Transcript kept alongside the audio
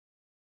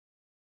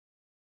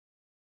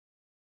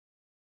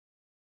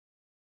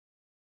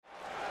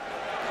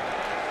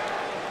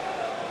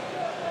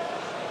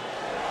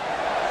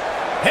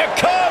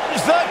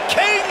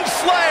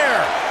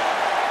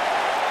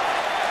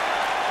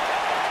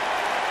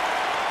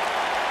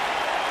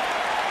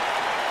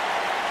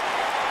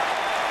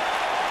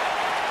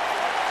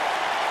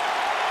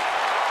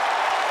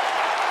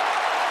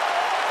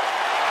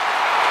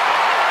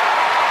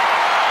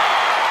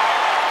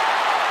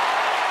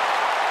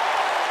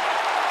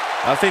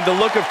I think the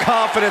look of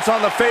confidence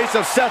on the face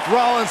of Seth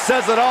Rollins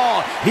says it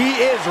all. He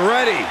is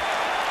ready.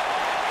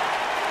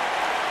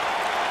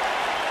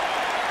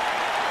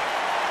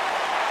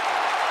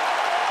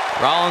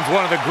 Rollins,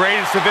 one of the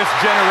greatest of this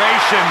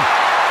generation.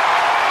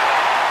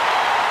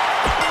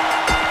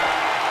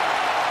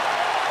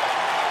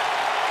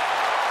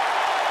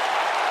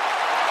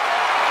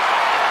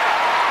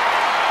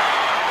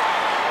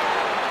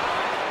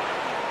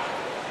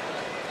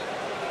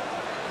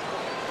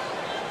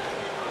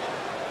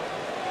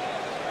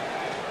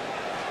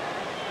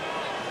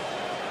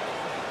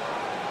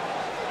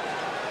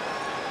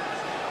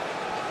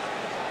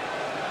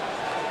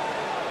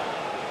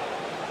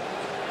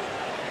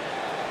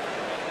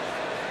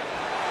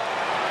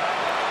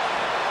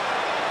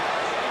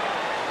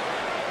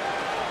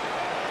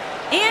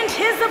 And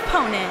his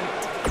opponent,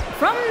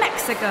 from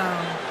Mexico,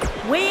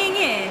 weighing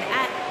in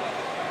at...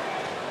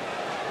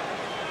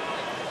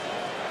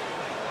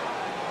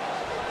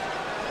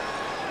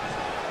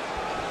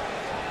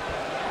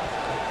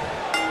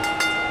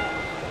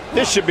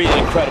 This should be an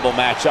incredible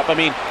matchup. I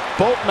mean,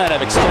 both men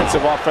have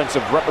extensive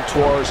offensive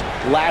repertoires,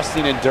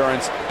 lasting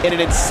endurance, and an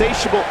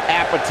insatiable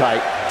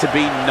appetite to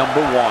be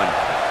number one.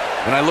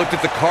 When I looked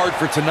at the card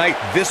for tonight,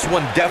 this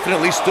one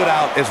definitely stood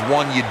out as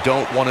one you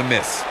don't want to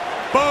miss.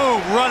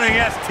 Boom, running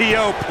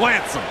STO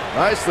plants him.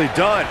 Nicely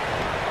done.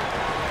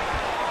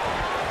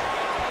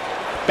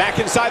 Back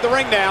inside the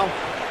ring now.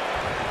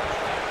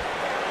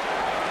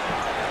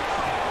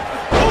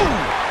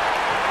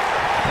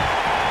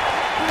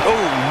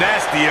 Oh,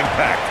 nasty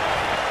impact.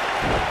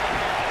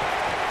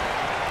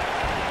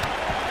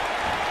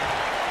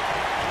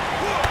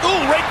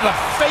 Oh, right in the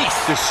face.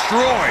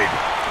 Destroyed.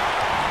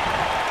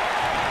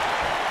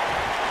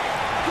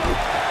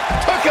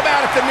 Took him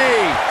out at the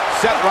knee.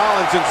 Seth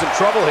Rollins in some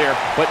trouble here,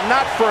 but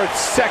not for a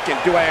second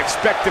do I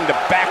expect him to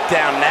back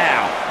down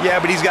now. Yeah,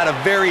 but he's got a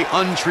very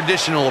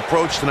untraditional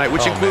approach tonight,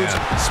 which includes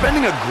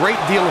spending a great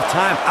deal of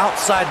time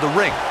outside the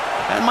ring.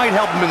 That might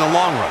help him in the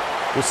long run.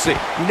 We'll see.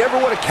 You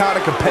never want to count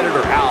a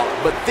competitor out,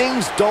 but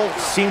things don't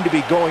seem to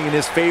be going in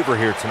his favor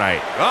here tonight.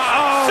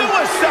 Uh-oh!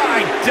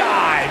 Suicide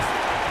dive!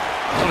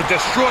 I'm gonna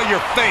destroy your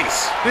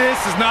face. This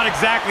is not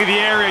exactly the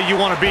area you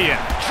want to be in.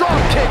 Drop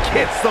kick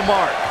hits the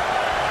mark.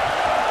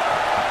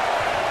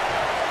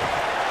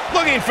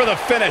 Looking for the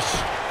finish.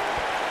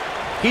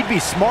 He'd be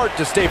smart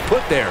to stay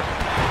put there.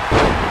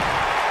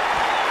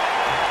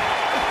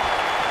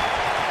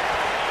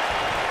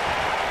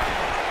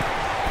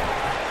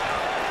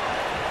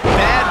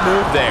 Bad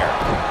move there.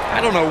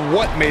 I don't know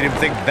what made him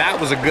think that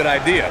was a good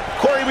idea.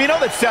 Corey, we know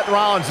that Seth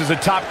Rollins is a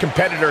top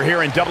competitor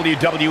here in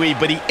WWE,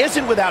 but he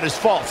isn't without his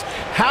faults.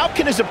 How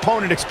can his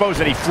opponent expose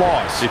any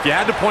flaws? If you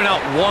had to point out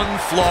one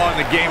flaw in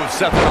the game of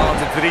Seth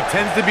Rollins, it's that he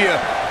tends to be a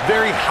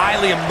very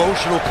highly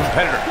emotional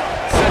competitor.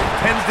 Seth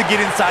tends to get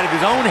inside of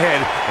his own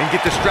head and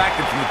get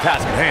distracted from the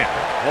task at hand.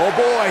 Oh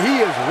boy, he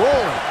is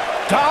rolling.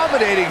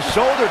 Dominating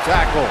shoulder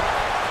tackle.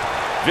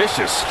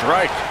 Vicious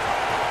strike.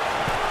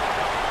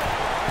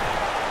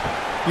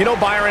 You know,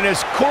 Byron,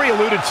 as Corey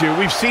alluded to,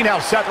 we've seen how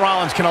Seth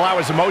Rollins can allow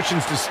his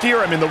emotions to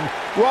steer him in the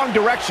wrong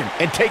direction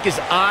and take his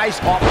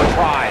eyes off the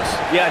prize.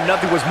 Yeah,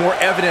 nothing was more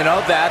evident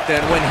of that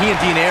than when he and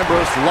Dean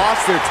Ambrose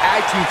lost their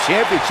tag team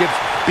championships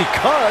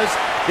because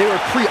they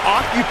were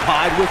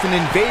preoccupied with an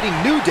invading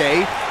New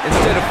Day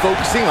instead of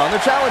focusing on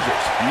their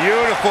challengers.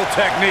 Beautiful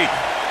technique.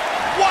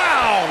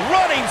 Wow,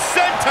 running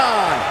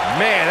senton.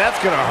 Man, that's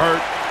gonna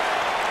hurt.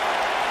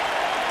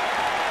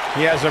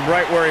 He has him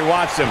right where he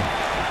wants him.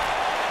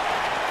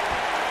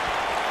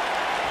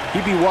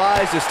 He'd be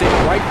wise to stay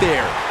right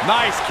there.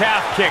 Nice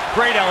calf kick,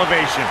 great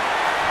elevation.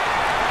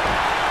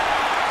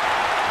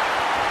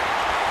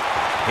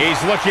 He's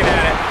looking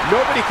at it.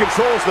 Nobody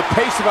controls the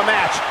pace of a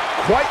match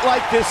quite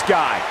like this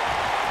guy.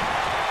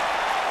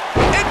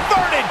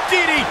 Inverted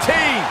DDT.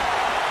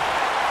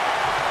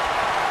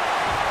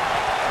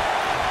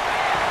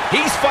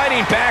 He's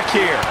fighting back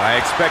here.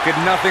 I expected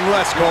nothing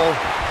less, Cole.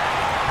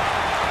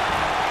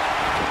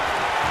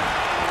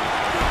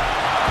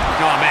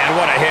 Oh, man,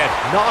 what a hit.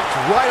 Knocked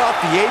right off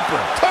the apron.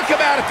 Took him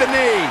out at the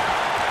knee.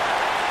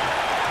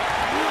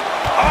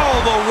 All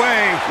the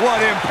way.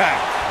 What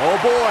impact. Oh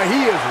boy,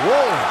 he is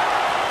rolling.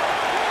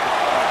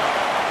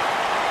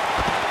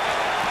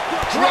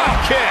 Drop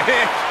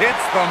kick.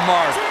 Hits the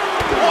mark.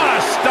 What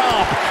a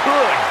stomp.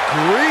 Good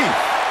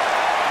grief.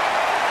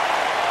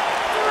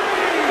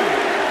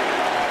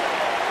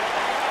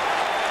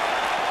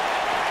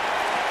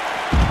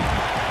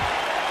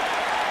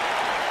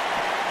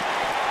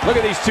 Look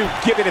at these two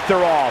giving it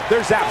their all.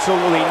 There's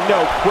absolutely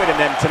no quitting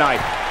them tonight.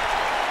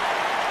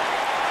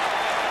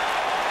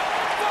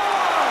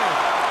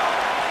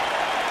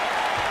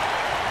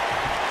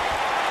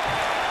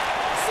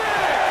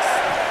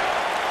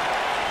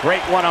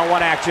 Great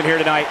one-on-one action here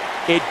tonight.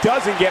 It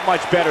doesn't get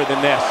much better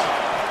than this.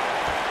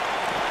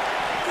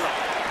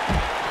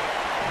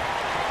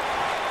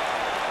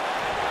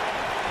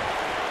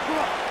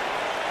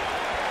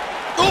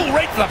 Ooh,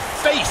 right to the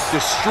face.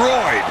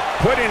 Destroyed.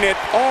 Putting it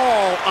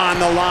all on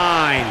the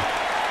line.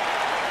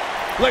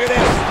 Look at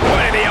this.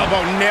 Right in the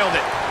elbow. Nailed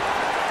it.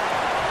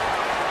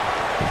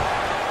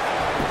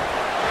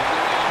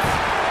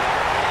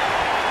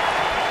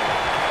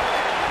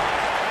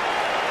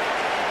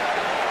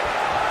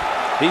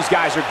 These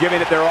guys are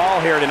giving it their all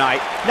here tonight,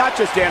 not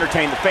just to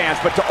entertain the fans,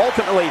 but to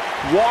ultimately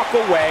walk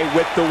away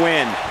with the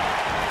win.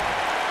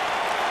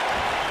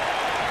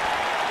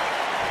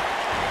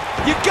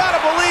 You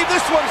gotta believe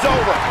this one's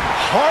over.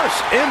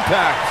 Harsh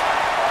impact.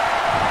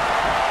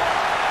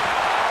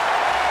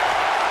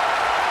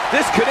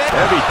 This could end.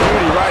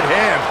 Heavy-duty right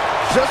hand.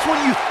 Just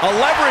when you... A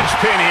leverage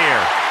pin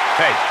here.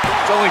 Hey,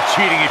 it's only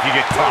cheating if you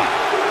get caught.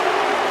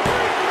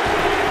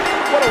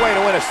 What a way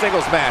to win a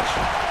singles match.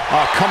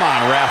 Oh, come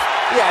on, ref.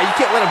 Yeah, you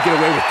can't let him get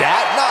away with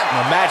that. Not in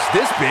a match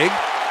this big.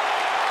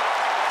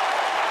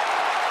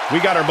 We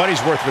got our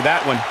money's worth for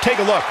that one. Take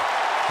a look.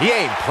 He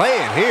ain't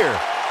playing here.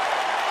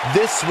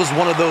 This was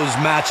one of those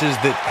matches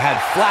that had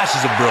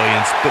flashes of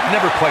brilliance, but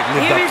never quite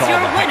lived up to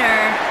all the hype.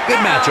 Winner,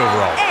 Good match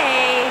overall.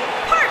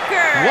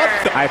 What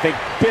the? I think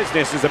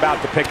business is about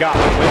to pick up.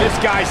 When this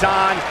guy's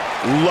on,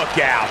 look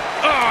out.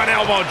 Oh, an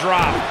elbow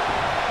drop.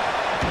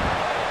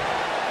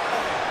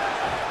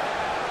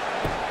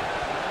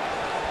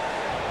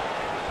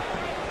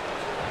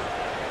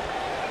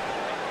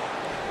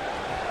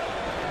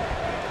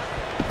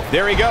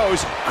 There he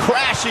goes,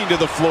 crashing to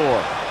the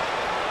floor.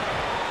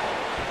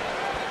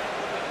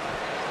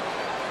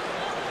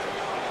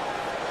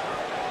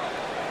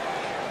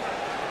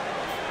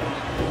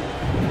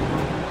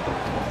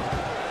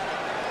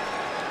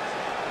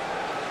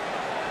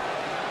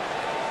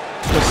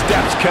 The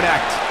steps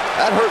connect.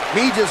 That hurt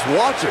me just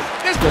watching.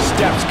 The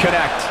steps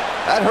connect.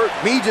 That hurt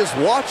me just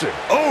watching.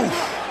 Oh,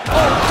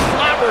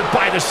 clobbered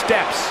by the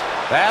steps.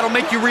 That'll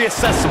make you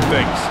reassess some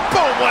things.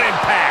 Boom, what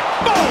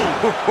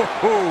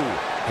impact. Boom.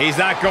 He's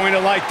not going to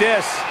like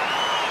this.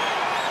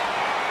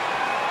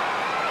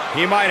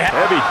 He might have...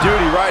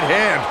 Heavy-duty right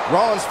hand.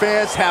 Rollins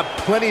fans have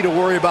plenty to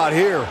worry about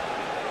here.